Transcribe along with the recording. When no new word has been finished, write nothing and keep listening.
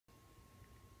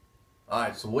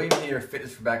Alright, so William here,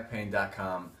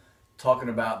 fitnessforbackpain.com, talking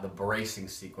about the bracing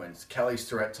sequence. Kelly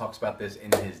Starrett talks about this in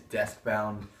his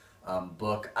Desk-Bound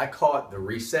book. I call it the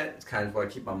reset. It's kind of what I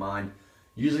keep my mind.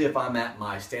 Usually if I'm at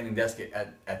my standing desk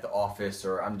at the office,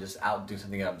 or I'm just out doing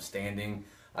something and I'm standing,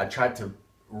 I try to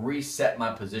reset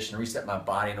my position, reset my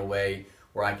body in a way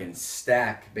where I can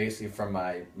stack basically from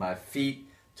my feet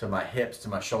to my hips to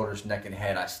my shoulders, neck, and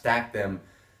head. I stack them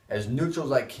as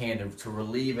neutral as I can to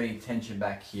relieve any tension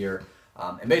back here.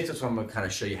 And basically that's what I'm going to kind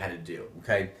of show you how to do,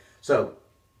 okay? So,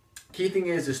 key thing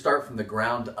is to start from the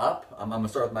ground up. I'm going to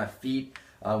start with my feet.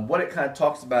 What it kind of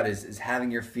talks about is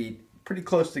having your feet pretty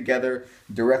close together,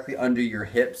 directly under your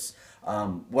hips.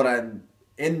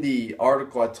 In the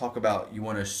article I talk about, you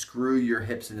want to screw your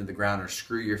hips into the ground or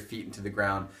screw your feet into the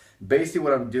ground. Basically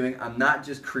what I'm doing, I'm not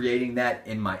just creating that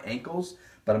in my ankles,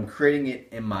 but I'm creating it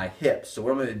in my hips. So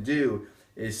what I'm going to do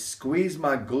is squeeze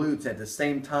my glutes at the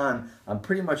same time. I'm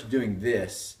pretty much doing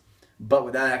this, but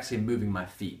without actually moving my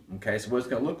feet. Okay, so what it's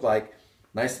going to look like,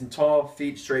 nice and tall,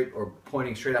 feet straight or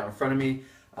pointing straight out in front of me.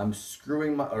 I'm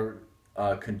screwing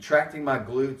contracting my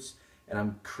glutes, and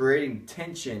I'm creating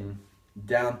tension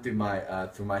down through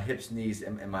my hips, knees,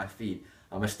 and my feet.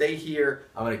 I'm going to stay here.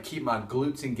 I'm going to keep my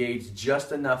glutes engaged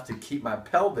just enough to keep my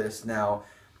pelvis now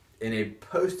in a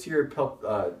posterior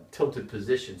tilted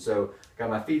position. So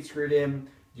got my feet screwed in.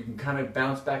 You can kind of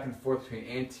bounce back and forth between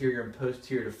anterior and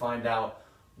posterior to find out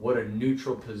what a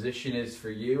neutral position is for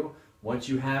you. Once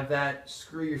you have that,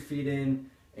 screw your feet in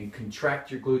and contract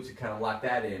your glutes to kind of lock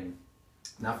that in.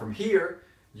 Now from here,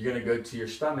 you're going to go to your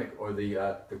stomach or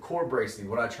the core bracing.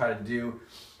 What I try to do,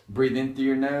 breathe in through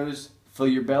your nose, fill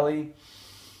your belly.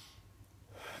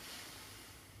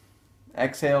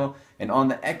 Exhale, and on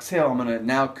the exhale I'm going to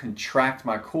now contract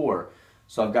my core.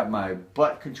 So I've got my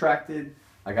butt contracted,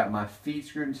 I got my feet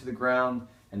screwed into the ground,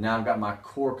 and now I've got my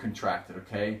core contracted,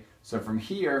 okay? So from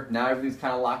here, now everything's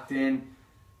kind of locked in.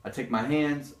 I take my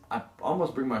hands, I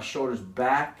almost bring my shoulders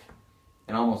back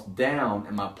and almost down,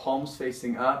 and my palms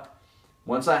facing up.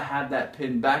 Once I have that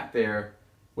pinned back there,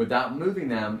 without moving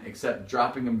them except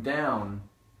dropping them down,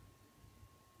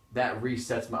 that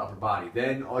resets my upper body.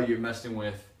 Then all you're messing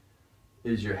with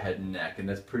is your head and neck, and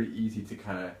that's pretty easy to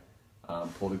kind of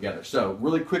pull together. So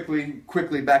really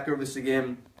quickly back over this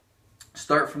again.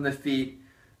 Start from the feet,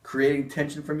 creating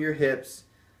tension from your hips,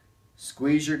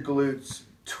 squeeze your glutes,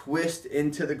 twist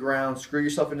into the ground, screw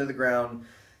yourself into the ground,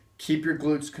 keep your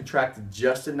glutes contracted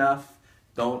just enough,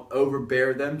 don't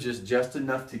overbear them, just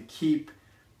enough to keep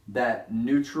that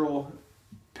neutral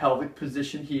pelvic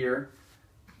position here.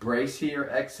 Brace here,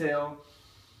 exhale.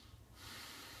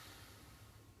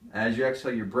 As you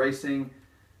exhale, you're bracing,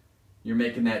 you're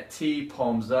making that T,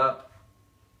 palms up,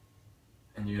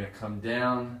 and you're going to come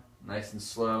down nice and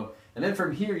slow. And then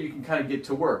from here, you can kind of get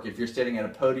to work. If you're standing at a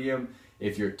podium,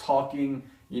 if you're talking,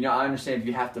 I understand if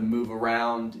you have to move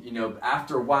around,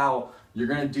 after a while, you're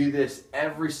going to do this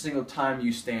every single time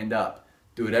you stand up.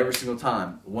 Do it every single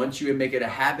time. Once you make it a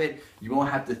habit, you won't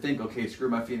have to think, okay, screw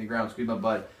my feet in the ground, squeeze my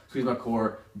butt, squeeze my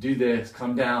core, do this,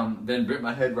 come down, then grip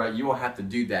my head right. You won't have to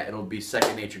do that. It'll be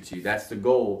second nature to you. That's the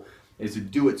goal, is to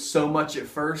do it so much at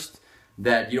first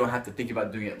that you don't have to think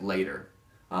about doing it later.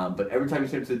 But every time you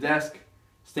stand up to the desk,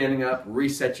 standing up,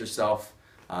 reset yourself,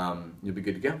 you'll be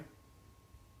good to go.